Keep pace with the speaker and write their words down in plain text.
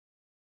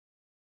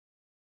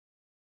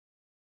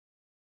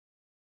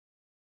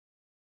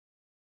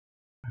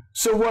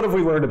So what have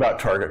we learned about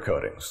Target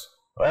Coatings?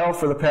 Well,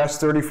 for the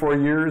past 34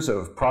 years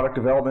of product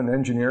development and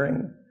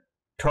engineering,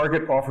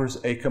 Target offers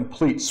a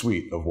complete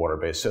suite of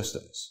water-based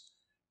systems,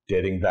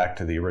 dating back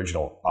to the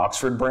original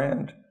Oxford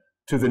brand,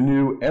 to the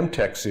new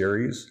MTech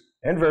series,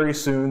 and very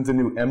soon the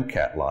new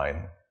MCAT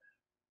line.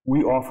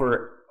 We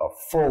offer a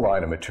full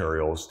line of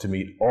materials to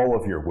meet all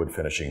of your wood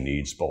finishing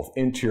needs, both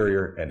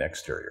interior and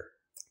exterior.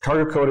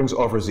 Target Coatings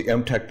offers the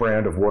MTech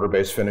brand of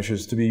water-based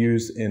finishes to be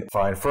used in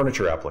fine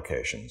furniture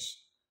applications,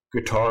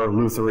 guitar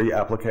lutherie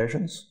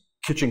applications,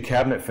 kitchen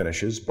cabinet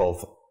finishes,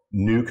 both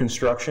new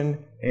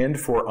construction and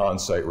for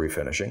on-site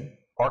refinishing,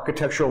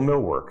 architectural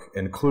millwork,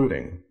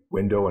 including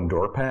window and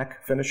door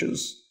pack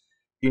finishes,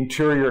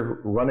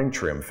 interior running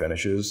trim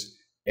finishes,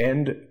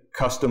 and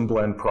custom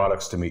blend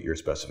products to meet your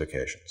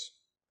specifications.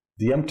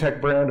 The MTech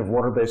brand of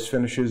water-based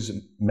finishes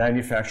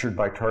manufactured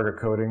by Target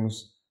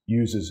Coatings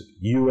uses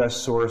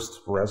US-sourced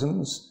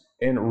resins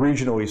and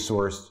regionally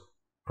sourced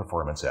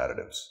performance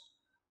additives.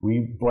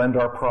 We blend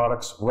our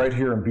products right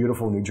here in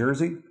beautiful New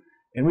Jersey,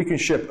 and we can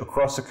ship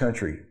across the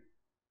country,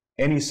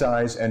 any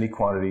size, any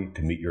quantity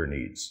to meet your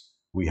needs.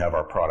 We have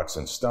our products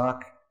in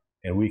stock,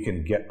 and we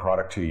can get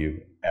product to you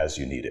as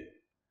you need it.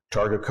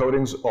 Target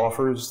Coatings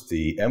offers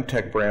the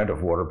MTech brand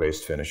of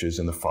water-based finishes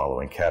in the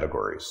following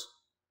categories: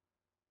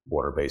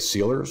 water-based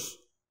sealers,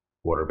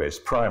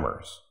 water-based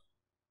primers,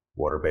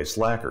 water-based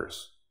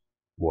lacquers,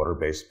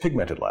 water-based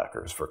pigmented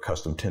lacquers for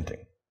custom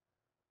tinting,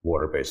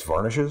 water-based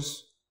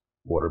varnishes,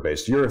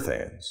 water-based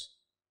urethanes,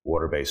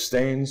 water-based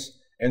stains,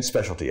 and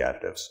specialty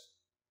additives.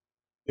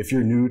 If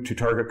you're new to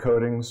Target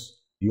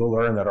Coatings, you'll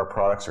learn that our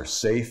products are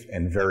safe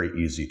and very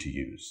easy to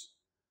use.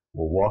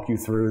 We'll walk you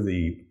through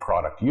the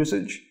product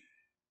usage,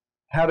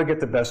 how to get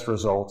the best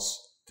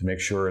results to make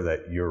sure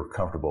that you're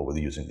comfortable with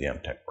using the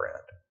MTech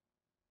brand.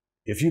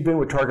 If you've been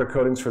with Target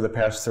Coatings for the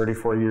past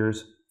 34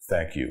 years,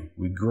 thank you.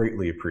 We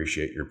greatly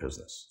appreciate your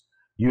business.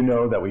 You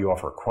know that we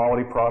offer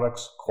quality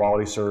products,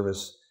 quality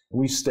service, and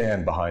we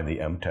stand behind the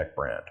MTech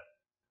brand.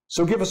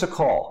 So give us a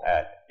call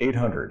at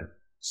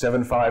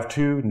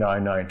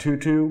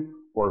 800-752-9922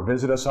 or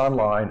visit us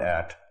online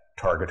at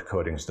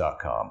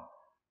targetcoatings.com.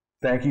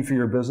 Thank you for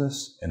your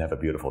business and have a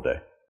beautiful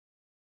day.